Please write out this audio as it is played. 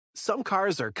Some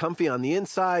cars are comfy on the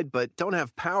inside, but don't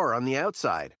have power on the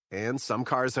outside. And some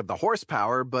cars have the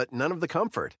horsepower, but none of the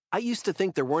comfort. I used to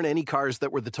think there weren't any cars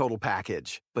that were the total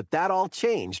package. But that all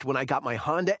changed when I got my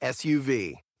Honda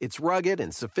SUV. It's rugged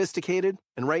and sophisticated.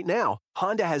 And right now,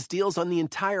 Honda has deals on the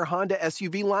entire Honda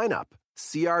SUV lineup.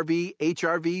 CR-V,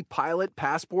 HR-V, Pilot,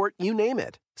 Passport, you name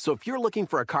it. So if you're looking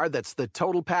for a car that's the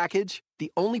total package,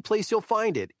 the only place you'll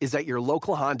find it is at your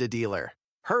local Honda dealer.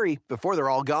 Hurry before they're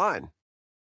all gone.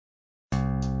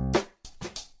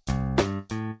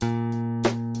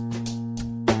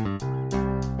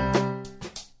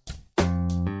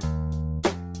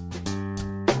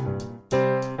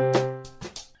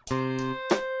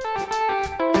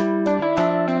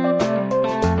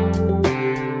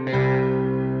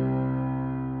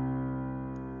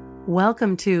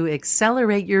 Welcome to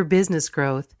Accelerate Your Business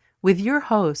Growth with your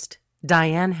host,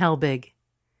 Diane Helbig.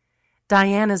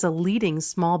 Diane is a leading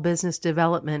small business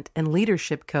development and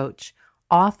leadership coach,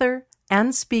 author,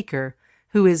 and speaker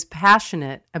who is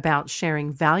passionate about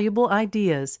sharing valuable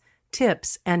ideas,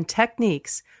 tips, and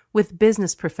techniques with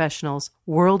business professionals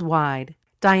worldwide.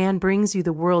 Diane brings you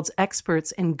the world's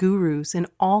experts and gurus in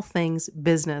all things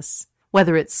business,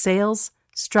 whether it's sales,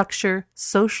 structure,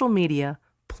 social media,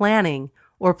 planning,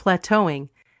 or plateauing.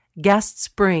 Guests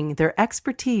bring their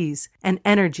expertise and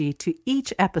energy to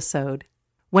each episode.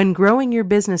 When growing your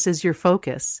business is your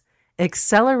focus,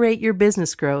 Accelerate Your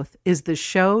Business Growth is the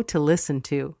show to listen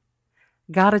to.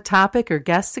 Got a topic or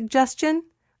guest suggestion?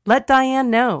 Let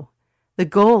Diane know. The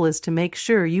goal is to make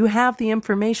sure you have the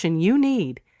information you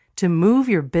need to move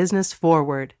your business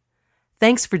forward.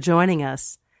 Thanks for joining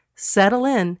us. Settle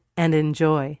in and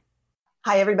enjoy.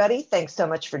 Hi, everybody. Thanks so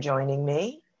much for joining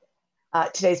me.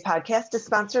 Today's podcast is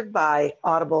sponsored by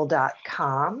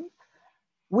Audible.com.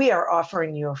 We are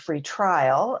offering you a free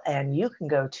trial, and you can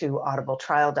go to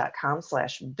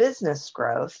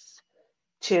audibletrial.com/businessgrowth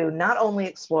to not only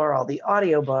explore all the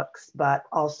audiobooks, but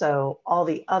also all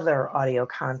the other audio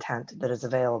content that is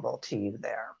available to you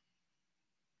there.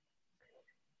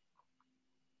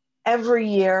 Every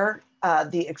year,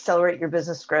 the Accelerate Your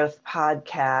Business Growth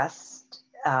podcast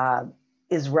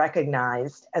is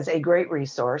recognized as a great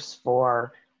resource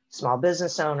for small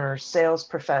business owners, sales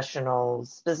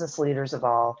professionals, business leaders of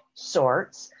all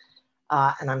sorts.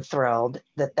 And I'm thrilled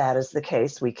that that is the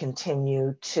case. We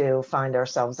continue to find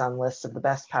ourselves on lists of the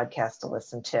best podcasts to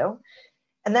listen to.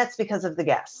 And that's because of the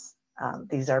guests.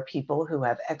 These are people who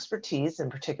have expertise in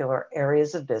particular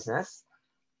areas of business.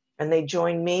 And they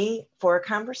join me for a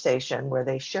conversation where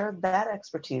they share that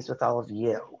expertise with all of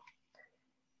you.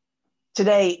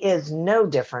 Today is no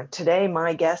different. Today,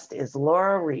 my guest is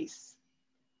Laura Reese.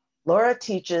 Laura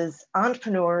teaches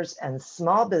entrepreneurs and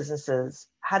small businesses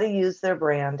how to use their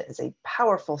brand as a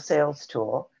powerful sales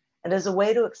tool and as a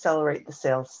way to accelerate the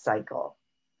sales cycle.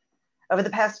 Over the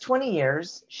past 20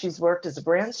 years, she's worked as a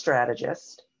brand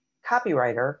strategist,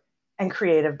 copywriter, and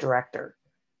creative director,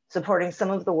 supporting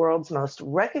some of the world's most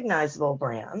recognizable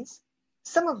brands,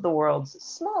 some of the world's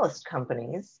smallest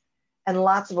companies, and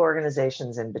lots of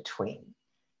organizations in between.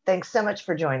 Thanks so much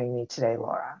for joining me today,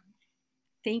 Laura.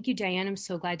 Thank you, Diane. I'm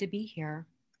so glad to be here.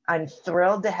 I'm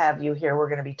thrilled to have you here. We're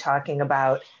going to be talking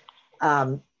about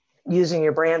using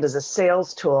your brand as a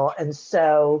sales tool. And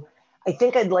so I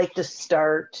think I'd like to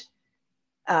start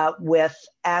with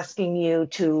asking you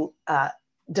to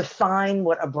define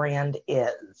what a brand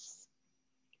is.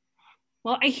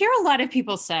 Well, I hear a lot of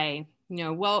people say,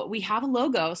 well, we have a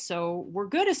logo, so we're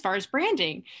good as far as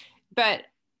branding. But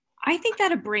I think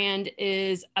that a brand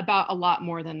is about a lot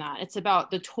more than that. It's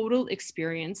about the total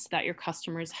experience that your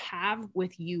customers have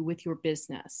with you, with your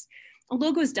business. A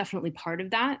logo is definitely part of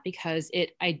that because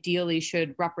it ideally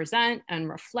should represent and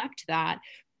reflect that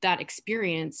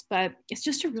experience, but it's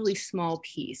just a really small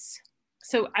piece.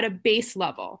 So at a base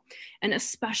level, and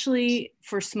especially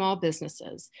for small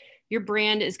businesses, your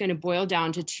brand is going to boil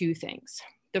down to two things.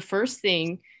 The first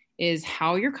thing is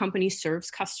how your company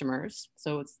serves customers.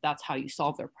 So that's how you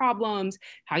solve their problems,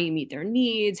 how you meet their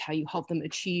needs, how you help them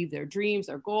achieve their dreams,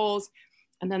 their goals.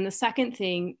 And then the second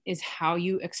thing is how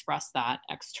you express that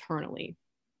externally.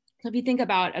 So if you think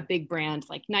about a big brand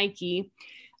like Nike,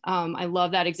 I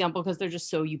love that example because they're just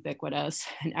so ubiquitous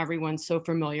and everyone's so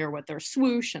familiar with their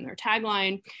swoosh and their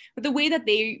tagline. But the way that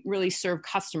they really serve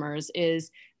customers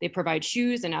is they provide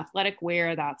shoes and athletic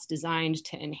wear that's designed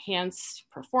to enhance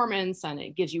performance, and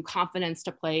it gives you confidence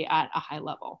to play at a high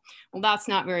level. Well, that's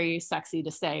not very sexy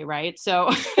to say, right?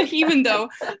 So even though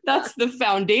that's the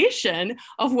foundation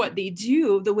of what they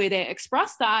do, the way they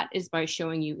express that is by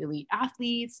showing you elite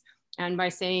athletes and by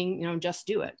saying, just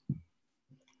do it.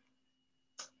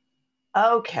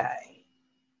 Okay.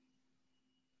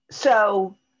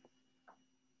 So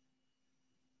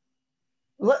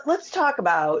Let's talk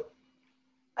about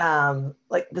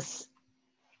like this.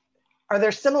 Are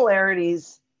there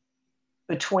similarities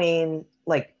between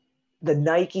like the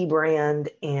Nike brand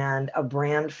and a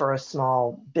brand for a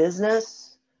small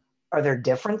business? Are there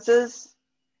differences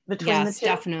between the Yes, two?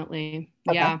 definitely.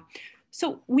 Okay. Yeah.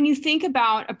 So when you think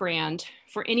about a brand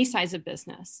for any size of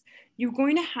business, you're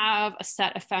going to have a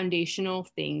set of foundational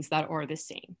things that are the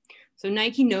same. So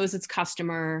Nike knows its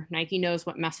customer, Nike knows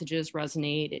what messages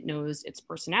resonate, it knows its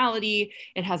personality,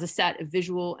 it has a set of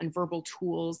visual and verbal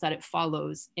tools that it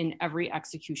follows in every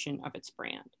execution of its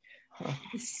brand.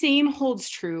 The same holds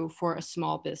true for a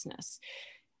small business.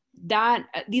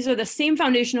 These are the same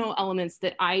foundational elements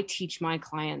that I teach my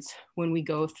clients when we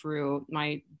go through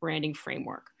my branding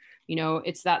framework.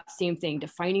 It's that same thing,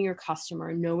 defining your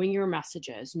customer, knowing your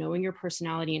messages, knowing your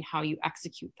personality and how you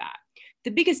execute that. The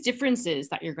biggest differences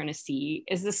that you're going to see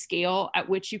is the scale at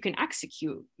which you can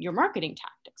execute your marketing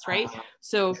tactics, right?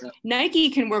 So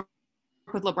Nike can work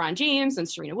with LeBron James and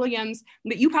Serena Williams,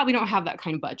 but you probably don't have that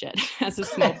kind of budget as a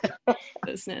small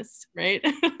business, right?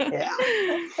 Yeah.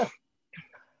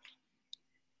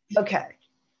 Okay.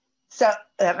 So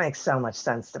that makes so much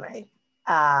sense to me.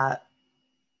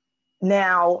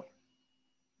 Now,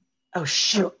 oh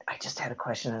shoot, I just had a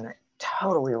question and it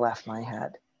totally left my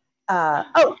head.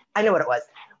 Oh, I know what it was.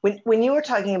 When you were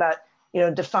talking about,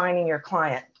 defining your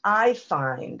client, I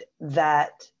find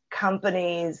that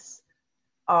companies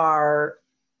are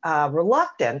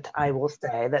reluctant, I will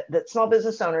say, that small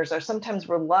business owners are sometimes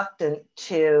reluctant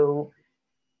to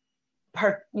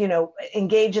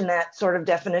engage in that sort of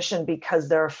definition because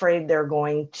they're afraid they're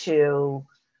going to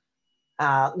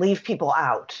leave people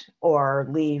out or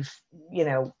leave,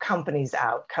 companies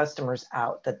out, customers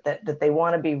out, that they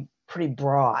want to be pretty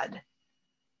broad.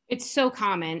 It's so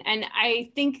common. And I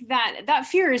think that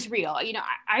fear is real.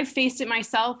 I've faced it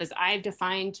myself as I've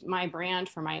defined my brand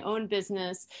for my own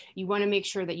business. You want to make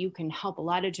sure that you can help a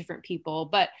lot of different people.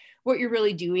 But what you're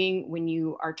really doing when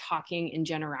you are talking in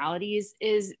generalities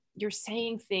is you're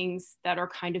saying things that are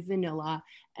kind of vanilla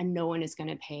and no one is going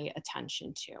to pay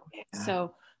attention to. Yeah.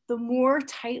 So the more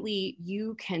tightly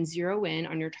you can zero in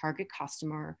on your target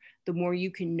customer, the more you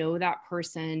can know that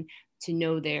person, to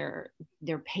know their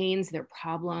pains, their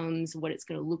problems, what it's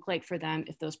going to look like for them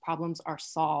if those problems are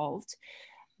solved,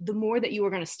 the more that you are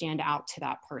going to stand out to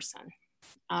that person.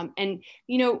 And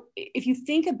if you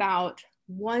think about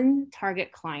one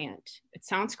target client, it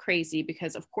sounds crazy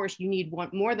because of course you need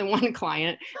more than one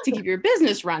client to keep your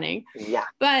business running. Yeah.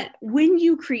 But when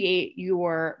you create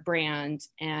your brand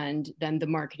and then the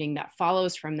marketing that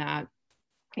follows from that,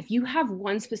 if you have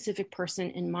one specific person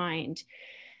in mind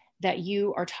that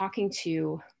you are talking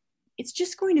to, it's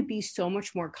just going to be so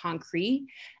much more concrete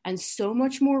and so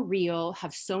much more real,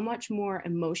 have so much more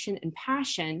emotion and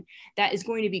passion that is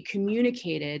going to be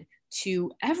communicated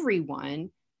to everyone.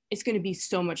 It's going to be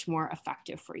so much more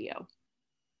effective for you.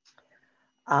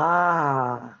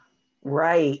 Ah,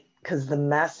 right. Because the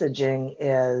messaging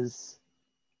is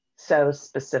so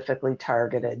specifically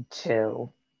targeted to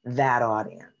that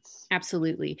audience.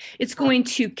 Absolutely. It's going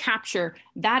to capture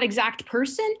that exact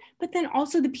person, but then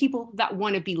also the people that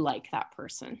want to be like that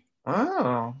person.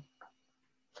 Oh,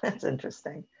 that's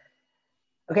interesting.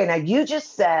 Okay, now you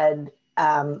just said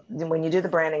when you do the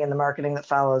branding and the marketing that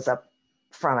follows up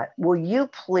from it, will you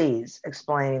please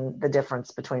explain the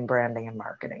difference between branding and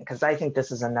marketing? Because I think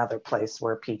this is another place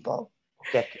where people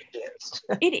get confused.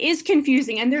 It is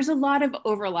confusing and there's a lot of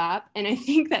overlap. And I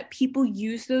think that people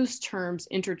use those terms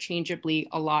interchangeably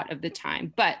a lot of the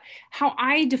time. But how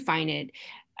I define it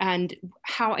and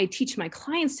how I teach my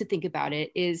clients to think about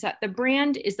it is that the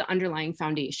brand is the underlying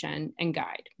foundation and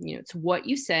guide. It's what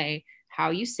you say, how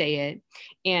you say it.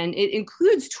 And it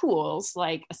includes tools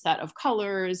like a set of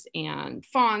colors and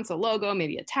fonts, a logo,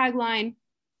 maybe a tagline.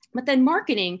 But then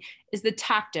marketing is the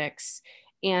tactics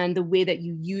and the way that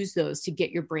you use those to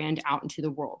get your brand out into the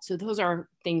world. So those are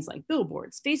things like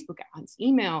billboards, Facebook ads,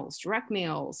 emails, direct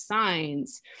mails,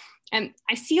 signs. And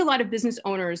I see a lot of business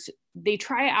owners, they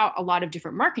try out a lot of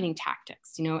different marketing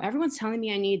tactics. Everyone's telling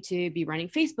me I need to be running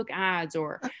Facebook ads,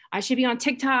 or I should be on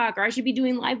TikTok, or I should be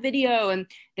doing live video. And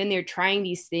then they're trying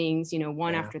these things,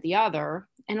 one after the other.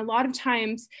 And a lot of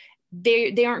times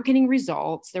they aren't getting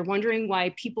results. They're wondering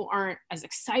why people aren't as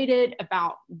excited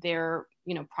about their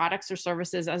products or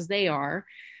services as they are.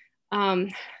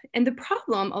 And the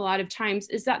problem a lot of times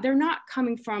is that they're not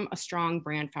coming from a strong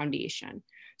brand foundation.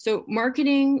 So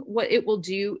marketing, what it will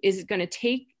do is it's going to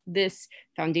take this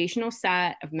foundational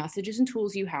set of messages and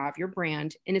tools you have, your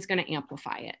brand, and it's going to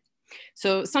amplify it.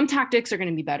 So some tactics are going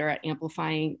to be better at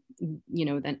amplifying,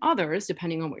 than others,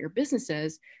 depending on what your business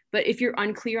is. But if you're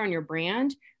unclear on your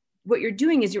brand, what you're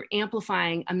doing is you're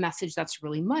amplifying a message that's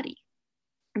really muddy.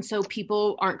 And so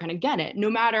people aren't going to get it, no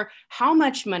matter how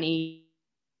much money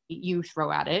you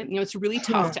throw at it. It's really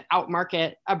tough to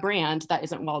outmarket a brand that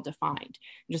isn't well defined.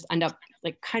 You just end up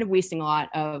like kind of wasting a lot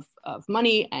of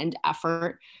money and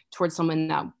effort towards something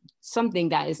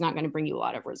that is not going to bring you a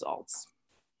lot of results.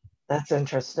 That's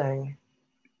interesting.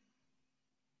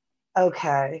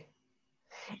 Okay.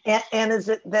 And is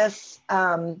it this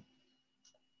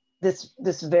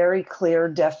this very clear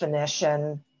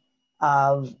definition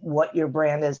of what your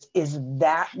brand is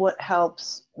that what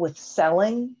helps with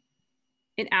selling?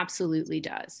 It absolutely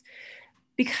does.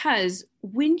 Because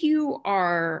when you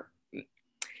are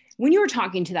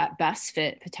talking to that best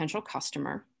fit potential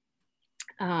customer,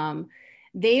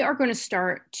 they are going to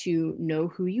start to know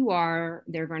who you are.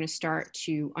 They're going to start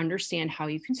to understand how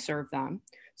you can serve them.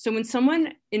 So when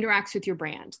someone interacts with your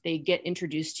brand, they get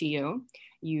introduced to you,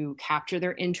 you capture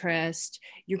their interest,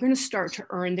 you're going to start to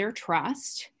earn their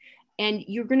trust, and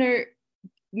you're going to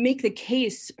make the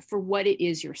case for what it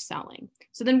is you're selling.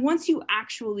 So then once you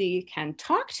actually can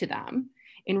talk to them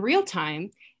in real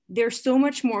time, they're so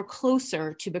much more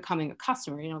closer to becoming a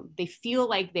customer. They feel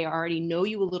like they already know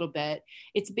you a little bit.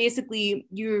 It's basically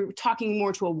you're talking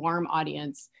more to a warm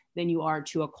audience than you are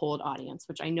to a cold audience,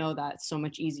 which I know that's so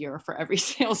much easier for every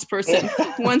salesperson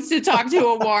who wants to talk to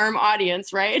a warm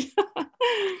audience, right?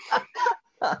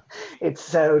 It's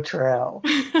so true.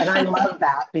 And I love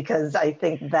that because I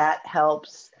think that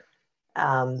helps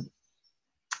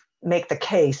make the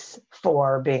case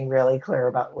for being really clear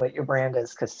about what your brand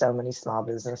is, because so many small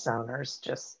business owners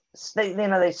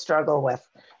they struggle with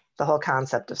the whole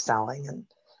concept of selling, and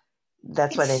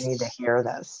that's why they need to hear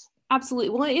this. Absolutely.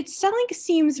 Well, selling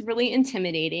seems really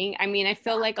intimidating. I mean, I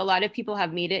feel like a lot of people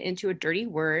have made it into a dirty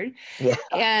word. Yeah.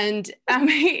 And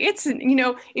it's,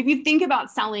 if you think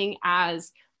about selling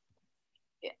as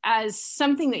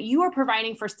something that you are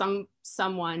providing for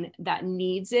someone that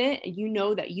needs it,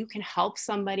 that you can help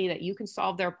somebody, that you can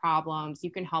solve their problems,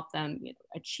 you can help them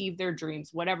achieve their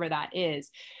dreams, whatever that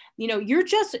is. You're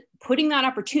just putting that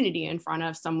opportunity in front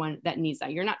of someone that needs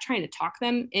that. You're not trying to talk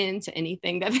them into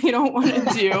anything that they don't want to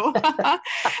do.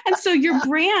 And so your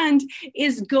brand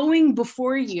is going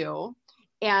before you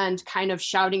and kind of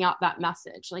shouting out that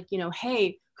message, like,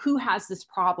 hey, who has this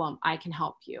problem? I can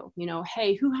help you.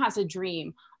 Hey, who has a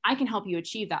dream? I can help you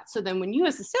achieve that. So then when you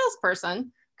as a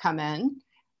salesperson come in,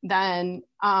 then,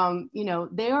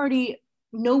 they already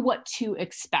know what to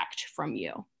expect from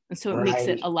you. And so it makes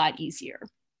it a lot easier.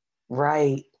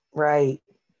 Right.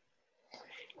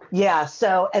 Yeah.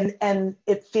 So, and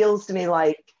it feels to me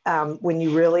like when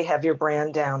you really have your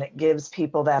brand down, it gives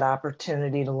people that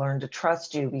opportunity to learn to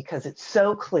trust you, because it's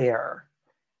so clear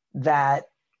that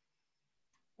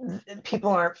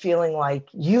people aren't feeling like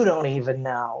you don't even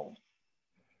know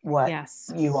what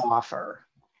you offer.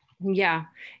 Yeah.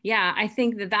 I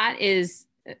think that is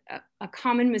a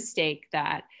common mistake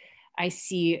that I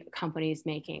see companies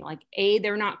making. Like,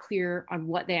 they're not clear on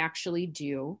what they actually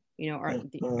do.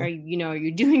 Are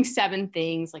you doing 7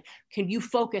 things? Like, can you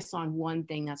focus on one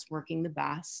thing that's working the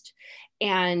best?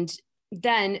 And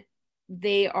then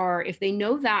if they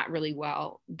know that really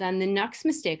well, then the next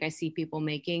mistake I see people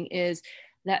making is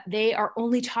that they are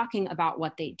only talking about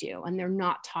what they do, and they're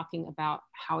not talking about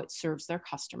how it serves their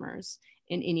customers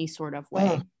in any sort of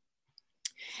way.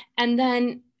 And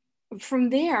then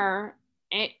from there,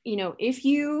 if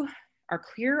you are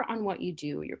clear on what you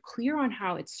do, you're clear on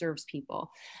how it serves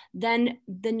people, then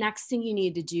the next thing you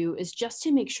need to do is just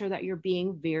to make sure that you're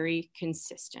being very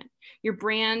consistent. Your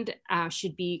brand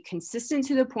should be consistent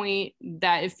to the point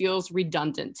that it feels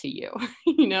redundant to you.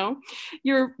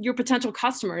 Your potential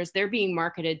customers, they're being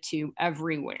marketed to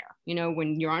everywhere.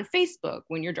 When you're on Facebook,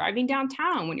 when you're driving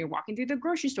downtown, when you're walking through the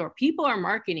grocery store, people are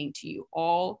marketing to you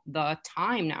all the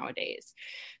time nowadays.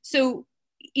 So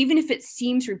even if it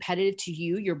seems repetitive to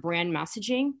you, your brand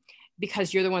messaging,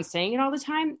 because you're the one saying it all the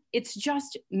time, it's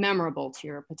just memorable to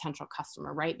your potential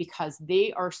customer, right? Because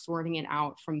they are sorting it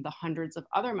out from the hundreds of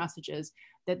other messages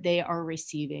that they are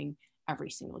receiving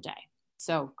every single day.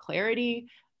 So clarity,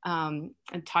 and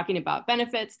talking about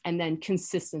benefits, and then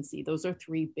consistency. Those are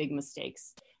 3 big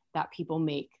mistakes that people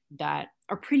make that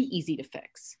are pretty easy to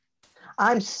fix.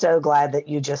 I'm so glad that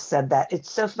you just said that.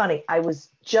 It's so funny. I was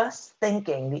just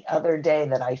thinking the other day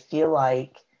that I feel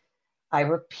like I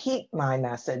repeat my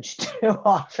message too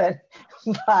often,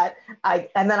 and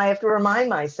then I have to remind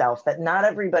myself that not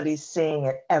everybody's seeing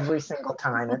it every single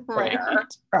time it's there,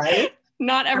 right?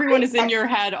 Not everyone is in your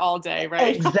head all day,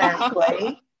 right?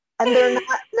 Exactly. And they're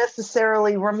not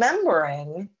necessarily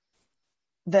remembering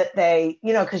that they,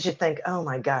 because you think, oh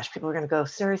my gosh, people are going to go,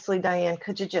 seriously, Diane,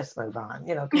 could you just move on?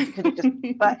 Could you just,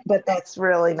 but that's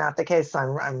really not the case.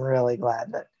 I'm really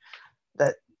glad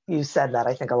that you said that.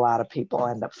 I think a lot of people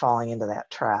end up falling into that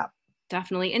trap.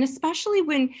 Definitely. And especially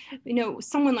when,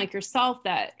 someone like yourself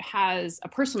that has a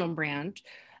personal brand,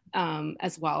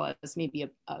 as well as maybe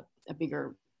a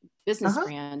bigger business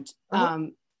brand,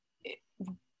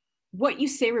 what you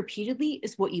say repeatedly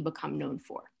is what you become known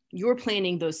for. You're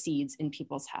planting those seeds in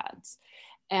people's heads.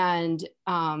 And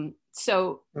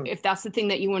so if that's the thing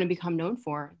that you want to become known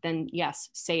for, then yes,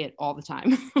 say it all the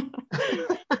time.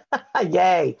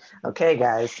 Yay. Okay,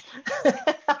 guys.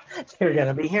 You're going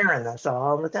to be hearing this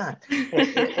all the time.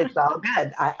 It's all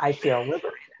good. I feel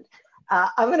liberated.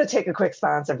 I'm going to take a quick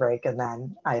sponsor break, and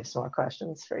then I have some more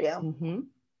questions for you. Mm-hmm.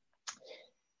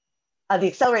 The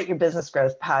Accelerate Your Business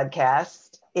Growth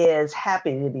podcast is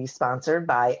happy to be sponsored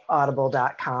by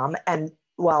audible.com. And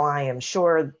while I am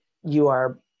sure you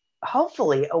are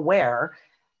hopefully aware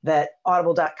that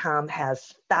audible.com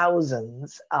has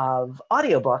thousands of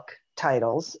audiobook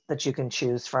titles that you can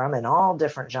choose from in all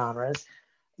different genres,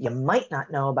 you might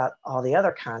not know about all the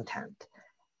other content.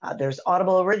 There's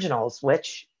Audible Originals,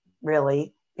 which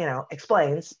really,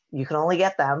 explains you can only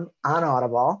get them on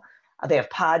Audible. They have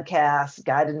podcasts,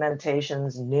 guided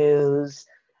meditations, news,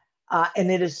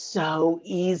 and it is so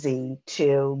easy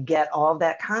to get all of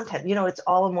that content. It's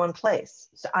all in one place.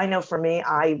 So I know for me,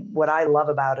 what I love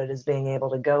about it is being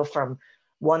able to go from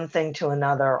one thing to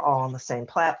another all on the same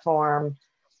platform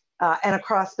and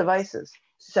across devices.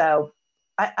 So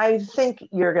I think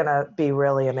you're going to be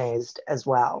really amazed as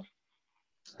well.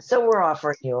 So we're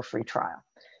offering you a free trial.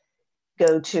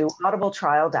 Go to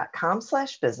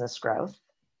audibletrial.com/businessgrowth.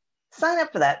 Sign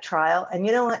up for that trial, and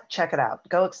you know what? Check it out.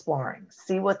 Go exploring.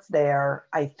 See what's there.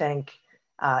 I think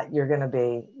you're going to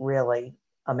be really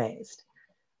amazed.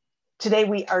 Today,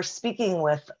 we are speaking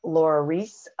with Laura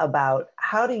Reese about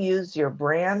how to use your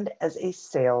brand as a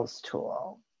sales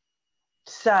tool.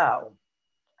 So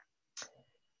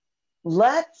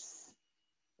let's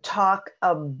talk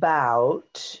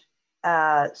about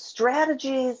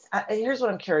strategies. Here's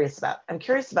what I'm curious about. I'm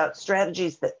curious about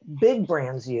strategies that big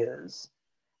brands use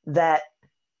that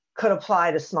could apply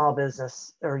to small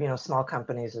business or, small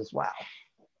companies as well.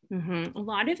 Mm-hmm. A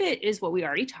lot of it is what we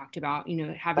already talked about,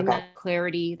 having that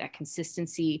clarity, that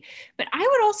consistency. But I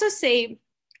would also say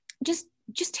just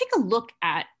take a look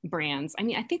at brands. I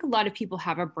mean, I think a lot of people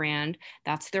have a brand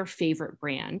that's their favorite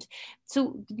brand.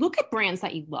 So look at brands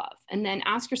that you love and then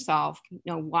ask yourself,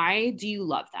 why do you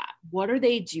love that? What are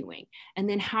they doing? And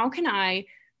then how can I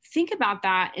think about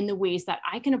that in the ways that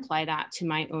I can apply that to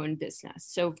my own business?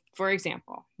 So for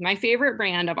example, my favorite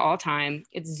brand of all time,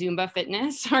 it's Zumba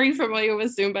Fitness. Are you familiar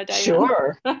with Zumba, Diane?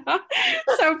 Sure.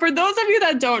 So for those of you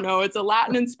that don't know, it's a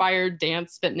Latin inspired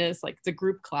dance fitness, like it's a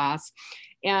group class.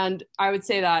 And I would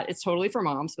say that it's totally for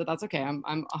moms, but that's okay. I'm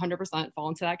 100% fall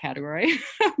into that category.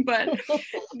 But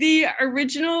the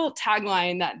original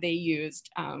tagline that they used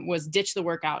was ditch the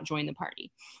workout, join the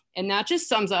party. And that just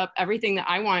sums up everything that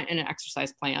I want in an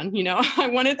exercise plan. I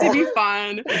want it to be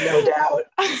fun. No doubt.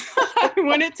 I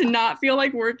want it to not feel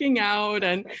like working out.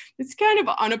 And it's kind of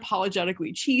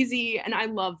unapologetically cheesy. And I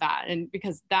love that. And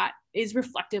because that is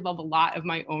reflective of a lot of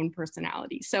my own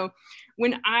personality. So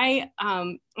when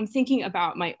I'm thinking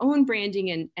about my own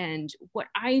branding and what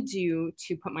I do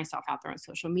to put myself out there on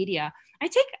social media, I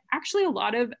take actually a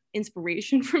lot of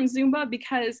inspiration from Zumba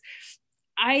because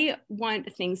I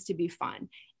want things to be fun.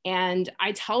 And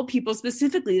I tell people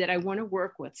specifically that I want to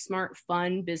work with smart,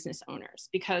 fun business owners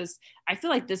because I feel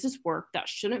like this is work that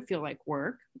shouldn't feel like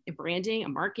work. Branding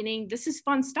and marketing, this is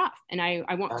fun stuff. And I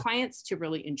want clients to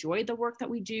really enjoy the work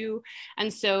that we do.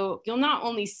 And so you'll not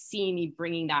only see me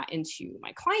bringing that into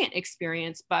my client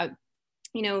experience, but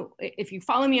if you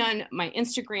follow me on my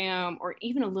Instagram or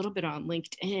even a little bit on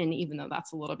LinkedIn, even though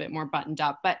that's a little bit more buttoned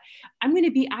up, but I'm going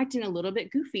to be acting a little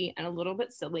bit goofy and a little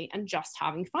bit silly and just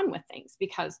having fun with things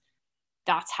because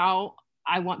that's how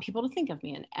I want people to think of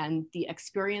me and the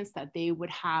experience that they would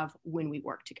have when we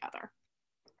work together.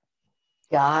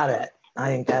 Got it. I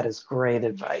think that is great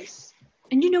advice.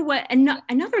 And you know what?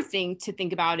 Another thing to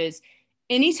think about is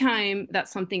anytime that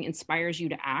something inspires you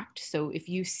to act. So if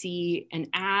you see an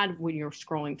ad when you're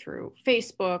scrolling through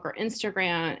Facebook or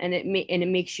Instagram and it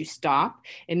makes you stop,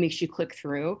 it makes you click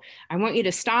through, I want you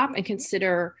to stop and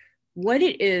consider what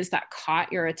it is that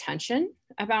caught your attention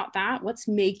about that. What's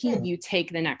making you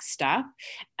take the next step?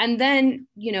 And then,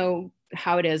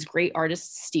 how it is, great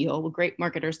artists steal, great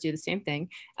marketers do the same thing.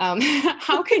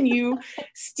 How can you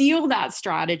steal that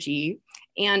strategy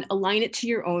and align it to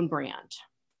your own brand?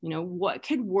 What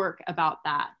could work about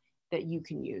that that you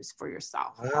can use for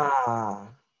yourself.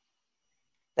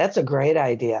 That's a great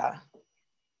idea.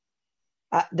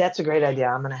 That's a great idea.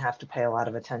 I'm going to have to pay a lot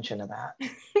of attention to that.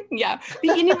 Yeah.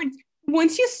 But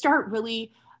once you start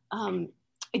really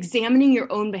examining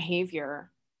your own behavior,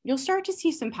 you'll start to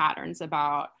see some patterns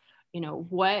about,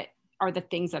 what are the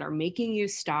things that are making you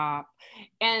stop.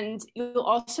 And you'll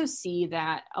also see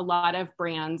that a lot of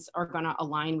brands are going to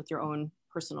align with your own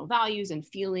personal values and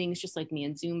feelings, just like me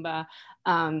and Zumba.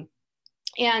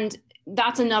 And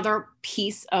that's another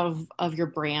piece of your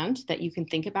brand that you can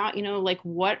think about, like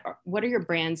what are your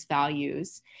brand's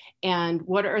values and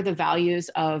what are the values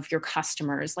of your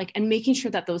customers, and making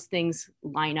sure that those things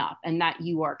line up and that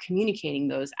you are communicating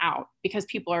those out, because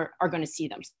people are going to see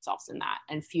themselves in that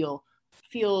and feel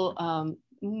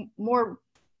more,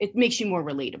 it makes you more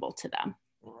relatable to them.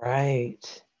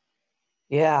 Right.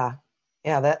 Yeah.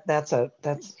 Yeah.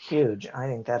 That's huge. I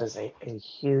think that is a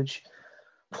huge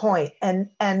point.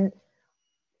 And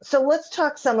so let's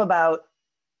talk some about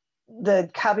the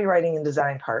copywriting and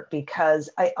design part, because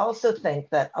I also think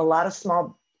that a lot of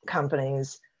small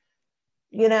companies,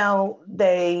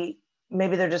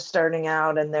 maybe they're just starting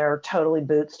out and they're totally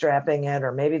bootstrapping it,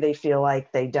 or maybe they feel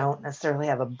like they don't necessarily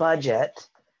have a budget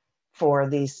for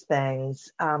these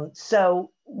things.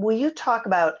 So will you talk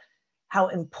about how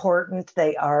important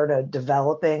they are to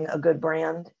developing a good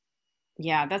brand?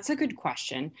 Yeah, that's a good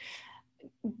question.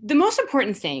 The most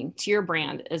important thing to your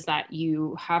brand is that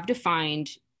you have defined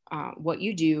what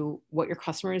you do, what your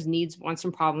customers' needs, wants,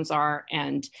 and problems are,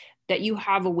 and that you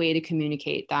have a way to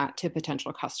communicate that to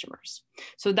potential customers.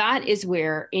 So that is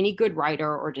where any good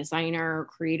writer or designer or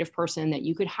creative person that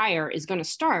you could hire is going to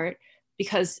start,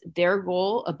 because their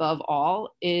goal above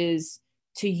all is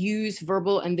to use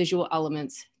verbal and visual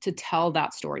elements to tell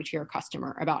that story to your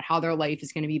customer about how their life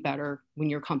is going to be better when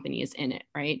your company is in it,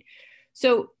 right?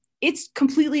 So it's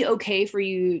completely okay for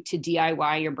you to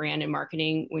DIY your brand and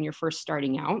marketing when you're first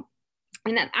starting out.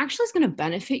 And that actually is going to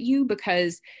benefit you,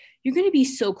 because you're going to be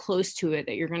so close to it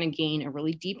that you're going to gain a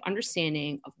really deep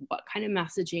understanding of what kind of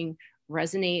messaging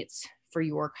resonates for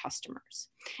your customers.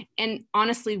 And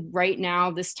honestly, right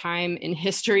now, this time in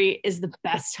history is the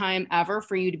best time ever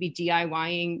for you to be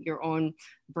DIYing your own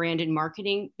brand and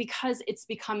marketing, because it's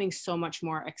becoming so much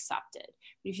more accepted.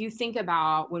 If you think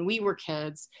about when we were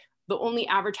kids, the only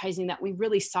advertising that we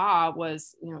really saw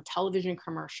was, television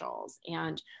commercials,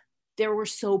 and they were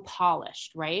so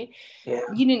polished, right? Yeah.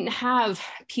 You didn't have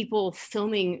people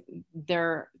filming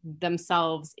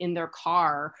themselves in their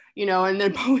car, and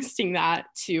then posting that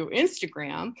to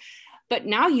Instagram. But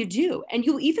now you do. And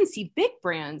you'll even see big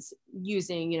brands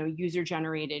using,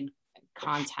 user-generated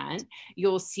content.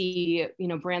 You'll see,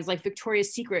 brands like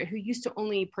Victoria's Secret, who used to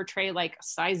only portray like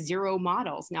size 0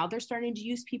 models. Now they're starting to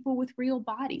use people with real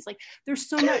bodies. There's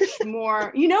so much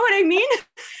more, you know what I mean?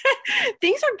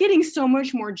 Things are getting so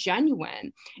much more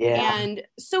genuine. Yeah. And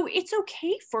so it's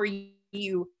okay for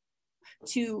you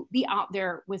to be out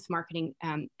there with marketing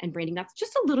and branding that's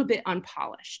just a little bit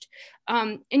unpolished.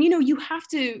 And you have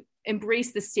to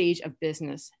embrace the stage of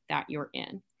business that you're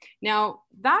in. Now,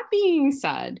 that being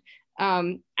said,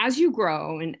 as you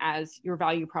grow and as your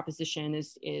value proposition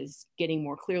is getting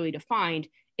more clearly defined,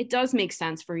 it does make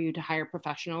sense for you to hire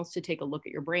professionals to take a look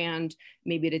at your brand,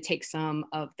 maybe to take some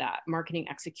of that marketing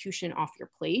execution off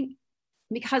your plate,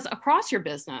 because across your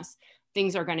business,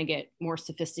 things are going to get more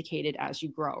sophisticated as you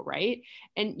grow, right?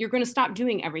 And you're going to stop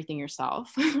doing everything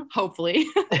yourself, hopefully.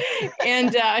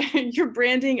 And your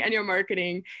branding and your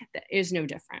marketing is no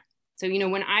different. So,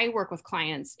 when I work with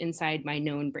clients inside my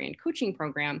known brand coaching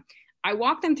program, I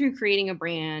walk them through creating a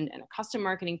brand and a custom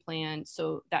marketing plan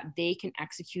so that they can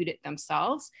execute it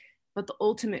themselves. But the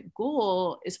ultimate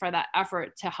goal is for that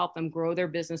effort to help them grow their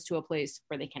business to a place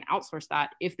where they can outsource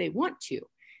that if they want to.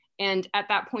 And at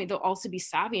that point, they'll also be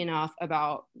savvy enough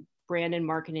about brand and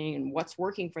marketing and what's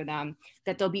working for them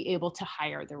that they'll be able to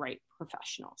hire the right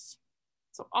professionals.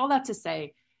 So all that to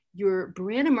say, your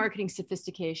brand and marketing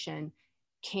sophistication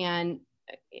can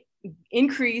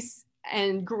increase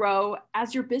and grow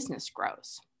as your business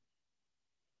grows.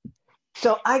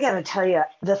 So I got to tell you,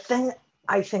 the thing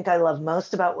I think I love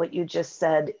most about what you just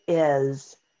said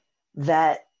is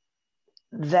that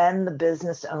then the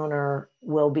business owner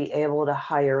will be able to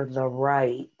hire the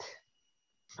right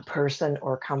person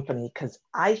or company, because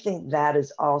I think that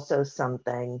is also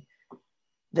something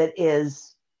that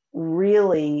is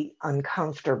really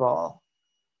uncomfortable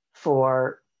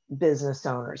for business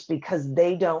owners, because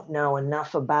they don't know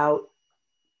enough about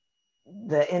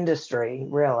the industry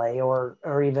really,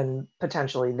 or even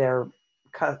potentially their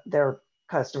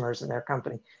customers and their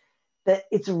company, that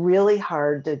it's really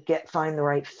hard to find the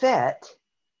right fit.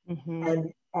 Mm-hmm.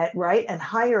 right, and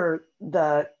hire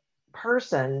the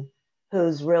person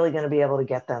who's really going to be able to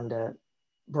get them to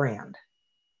brand.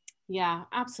 Yeah,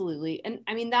 absolutely. And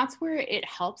I mean, that's where it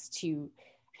helps to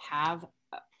have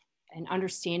an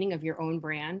understanding of your own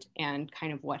brand and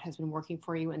kind of what has been working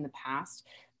for you in the past.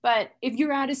 But if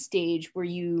you're at a stage where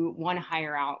you want to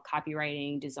hire out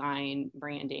copywriting, design,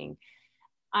 branding,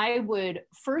 I would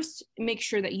first make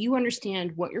sure that you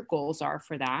understand what your goals are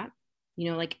for that.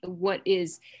 You know, like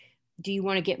do you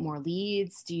want to get more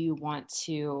leads? Do you want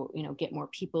to, get more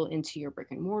people into your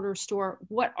brick and mortar store?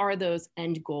 What are those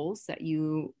end goals that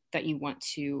you want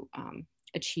to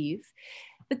achieve?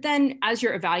 But then as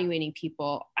you're evaluating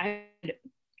people, I would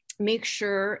make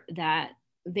sure that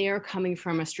they are coming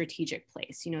from a strategic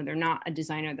place. They're not a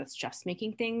designer that's just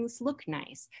making things look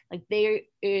nice. Like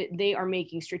they are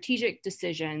making strategic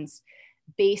decisions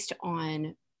based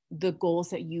on the goals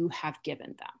that you have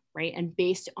given them, right? And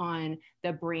based on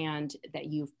the brand that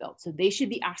you've built. So they should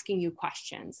be asking you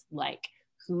questions like,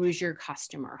 who is your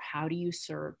customer? How do you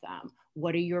serve them?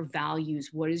 What are your values?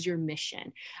 What is your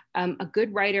mission? A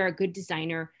good writer, a good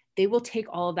designer, they will take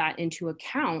all of that into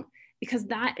account because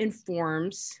that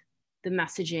informs the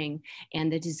messaging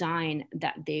and the design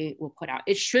that they will put out.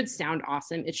 It should sound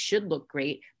awesome. It should look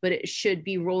great, but it should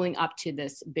be rolling up to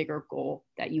this bigger goal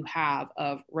that you have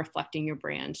of reflecting your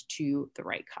brand to the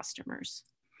right customers.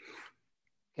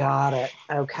 Got it.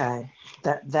 Okay.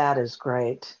 That is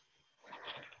great.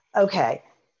 Okay.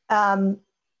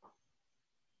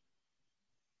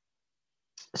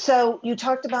 So you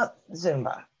talked about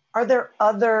Zumba. Are there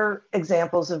other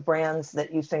examples of brands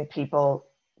that you think people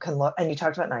can look, and you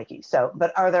talked about Nike.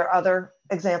 But are there other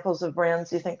examples of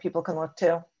brands you think people can look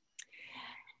to?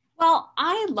 Well,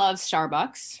 I love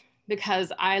Starbucks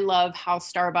because I love how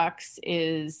Starbucks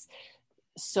is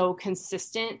so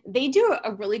consistent. They do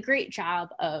a really great job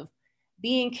of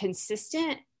being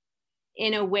consistent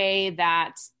in a way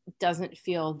that doesn't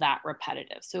feel that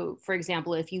repetitive. So for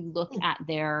example, if you look at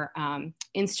their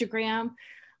Instagram,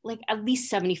 like at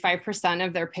least 75%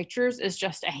 of their pictures is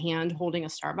just a hand holding a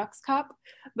Starbucks cup,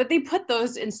 but they put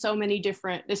those in there's so many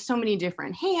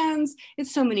different hands,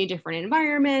 it's so many different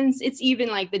environments. It's even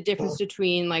like the difference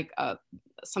between like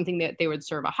something that they would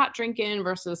serve a hot drink in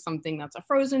versus something that's a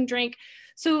frozen drink.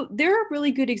 So they're a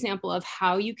really good example of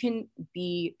how you can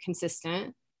be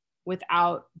consistent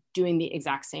without doing the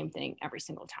exact same thing every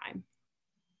single time.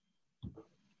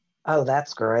 Oh,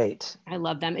 that's great. I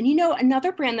love them. And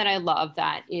another brand that I love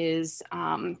that is,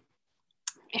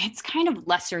 it's kind of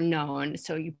lesser known,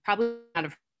 so you probably not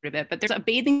have heard of it, but there's a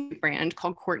bathing brand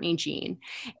called Courtney Jean.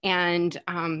 And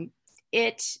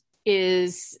it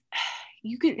is,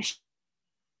 you can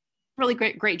really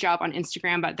great job on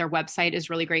Instagram, but their website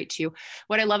is really great too.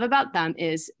 What I love about them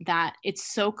is that it's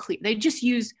so clear. They just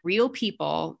use real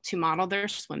people to model their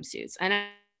swimsuits. And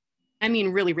I mean,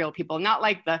 really real people, not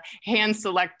like the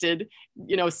hand-selected,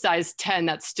 size 10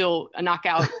 that's still a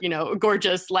knockout,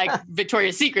 gorgeous like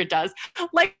Victoria's Secret does.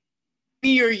 Like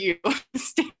me or you,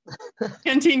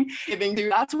 standing, giving.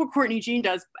 That's what Courtney Jean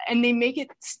does. And they make it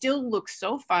still look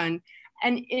so fun.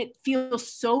 And it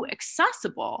feels so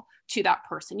accessible to that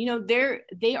person.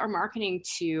 They are marketing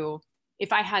to,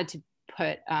 if I had to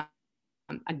put a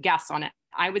guess on it,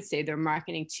 I would say they're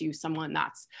marketing to someone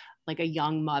that's like a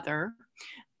young mother,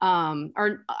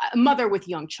 or a mother with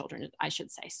young children, I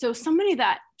should say. So somebody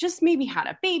that just maybe had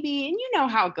a baby, and you know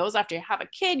how it goes after you have a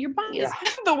kid, your body is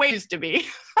the way it used to be.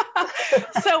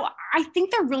 So I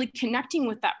think they're really connecting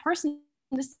with that person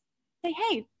to say,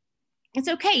 hey, it's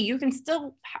okay. You can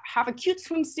still have a cute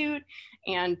swimsuit,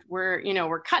 and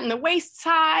we're cutting the waists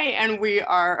high, and we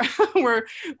are, we're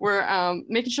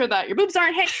making sure that your boobs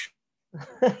aren't hanging.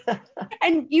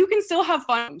 And you can still have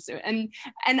fun. And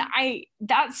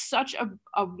that's such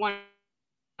a one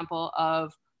example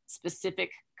of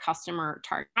specific customer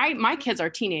target. My kids are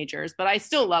teenagers, but I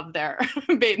still love their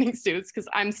bathing suits because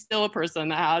I'm still a person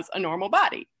that has a normal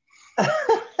body.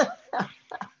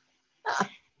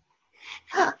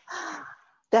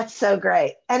 That's so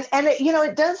great. And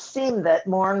it does seem that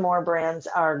more and more brands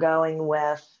are going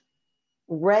with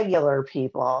regular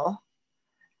people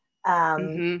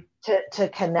to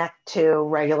connect to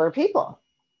regular people.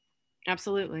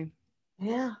 Absolutely.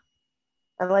 Yeah.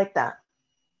 I like that.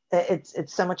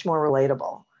 It's so much more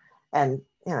relatable. And,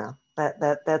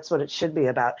 that's what it should be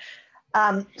about.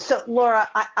 So Laura,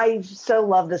 I so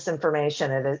love this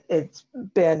information, and it's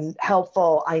been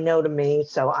helpful, I know, to me.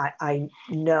 So I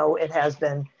know it has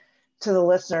been to the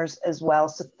listeners as well.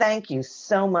 So thank you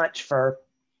so much for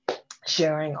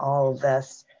sharing all of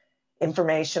this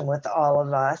information with all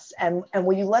of us. And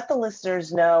will you let the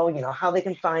listeners know, how they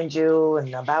can find you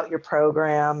and about your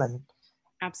program and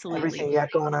Absolutely. everything you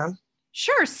got going on?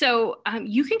 Sure. So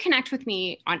you can connect with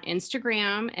me on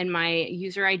Instagram, and my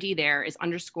user ID there is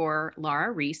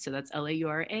 _Laura Reese. So that's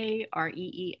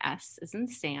LAURAREES as in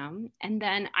Sam. And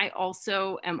then I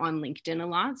also am on LinkedIn a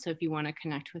lot. So if you want to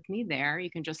connect with me there, you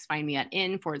can just find me at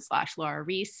 /Laura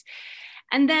Reese.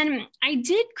 And then I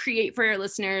did create for your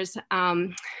listeners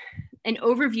an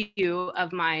overview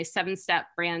of my 7-step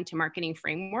brand to marketing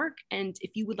framework. And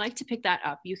if you would like to pick that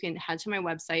up, you can head to my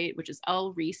website, which is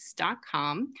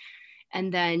lreese.com.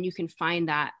 And then you can find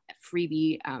that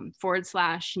freebie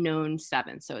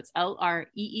 /known7. So it's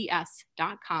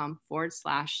LREES.com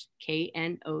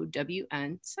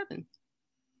 /KNOWN7.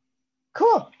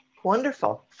 Cool.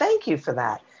 Wonderful. Thank you for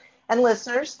that. And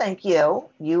listeners, thank you.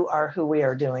 You are who we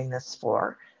are doing this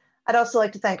for. I'd also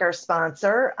like to thank our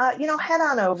sponsor. Head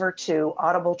on over to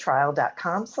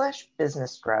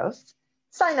audibletrial.com/businessgrowth.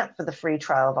 Sign up for the free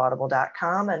trial of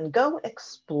audible.com and go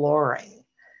exploring.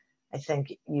 I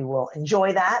think you will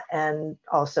enjoy that and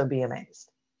also be amazed.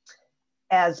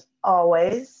 As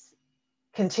always,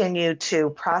 continue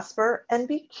to prosper and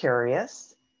be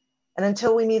curious. And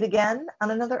until we meet again on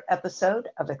another episode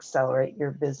of Accelerate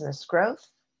Your Business Growth,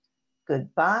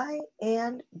 goodbye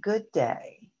and good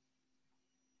day.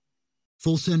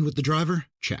 Full send with the driver?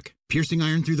 Check. Piercing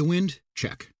iron through the wind?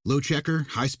 Check. Low checker,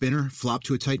 high spinner, flop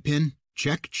to a tight pin?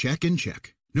 Check, check, and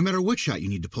check. No matter what shot you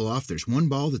need to pull off, there's one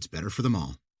ball that's better for them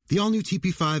all. The all-new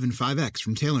TP5 and 5X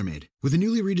from TaylorMade. With a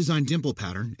newly redesigned dimple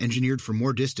pattern, engineered for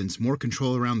more distance, more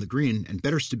control around the green, and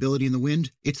better stability in the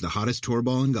wind, it's the hottest tour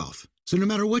ball in golf. So no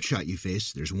matter what shot you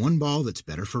face, there's one ball that's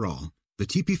better for all. The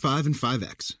TP5 and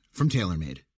 5X from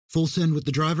TaylorMade. Full send with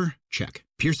the driver? Check.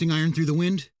 Piercing iron through the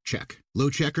wind? Check. Low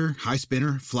checker, high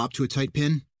spinner, flop to a tight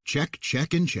pin? Check,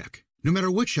 check, and check. No matter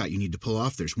what shot you need to pull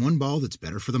off, there's one ball that's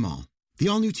better for them all. The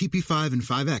all-new TP5 and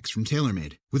 5X from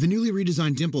TaylorMade. With a newly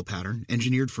redesigned dimple pattern,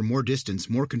 engineered for more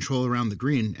distance, more control around the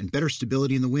green, and better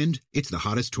stability in the wind, it's the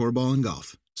hottest tour ball in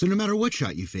golf. So no matter what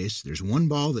shot you face, there's one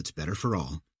ball that's better for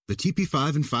all. The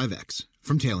TP5 and 5X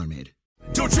from TaylorMade.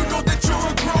 Don't you know that you're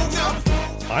a grown-up?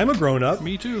 I'm a grown-up.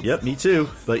 Me too. Yep, me too.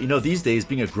 But these days,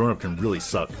 being a grown-up can really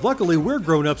suck. Luckily, we're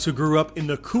grown-ups who grew up in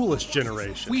the coolest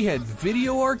generation. We had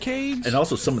video arcades. And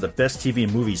also some of the best TV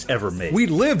and movies ever made. We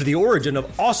lived the origin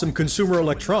of awesome consumer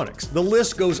electronics. The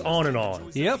list goes on and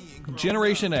on. Yep,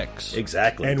 Generation X.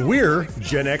 Exactly. And we're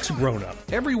Gen X grown-up.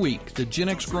 Every week, the Gen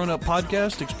X Grown Up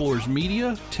podcast explores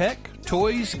media, tech,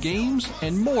 toys, games,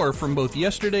 and more from both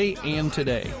yesterday and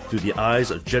today. Through the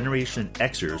eyes of Generation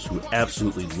Xers who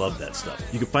absolutely love that stuff.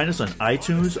 You can find us on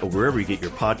iTunes or wherever you get your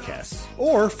podcasts.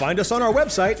 Or find us on our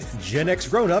website,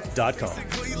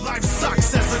 genxgrownup.com. Life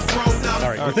sucks as a grown-up. All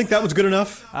right, you think that was good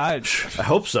enough? I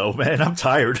hope so, man. I'm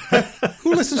tired.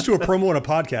 Who listens to a promo on a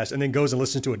podcast and then goes and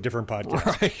listens to a different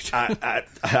podcast? Right.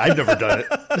 I've never done it.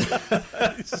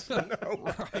 No.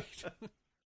 Right.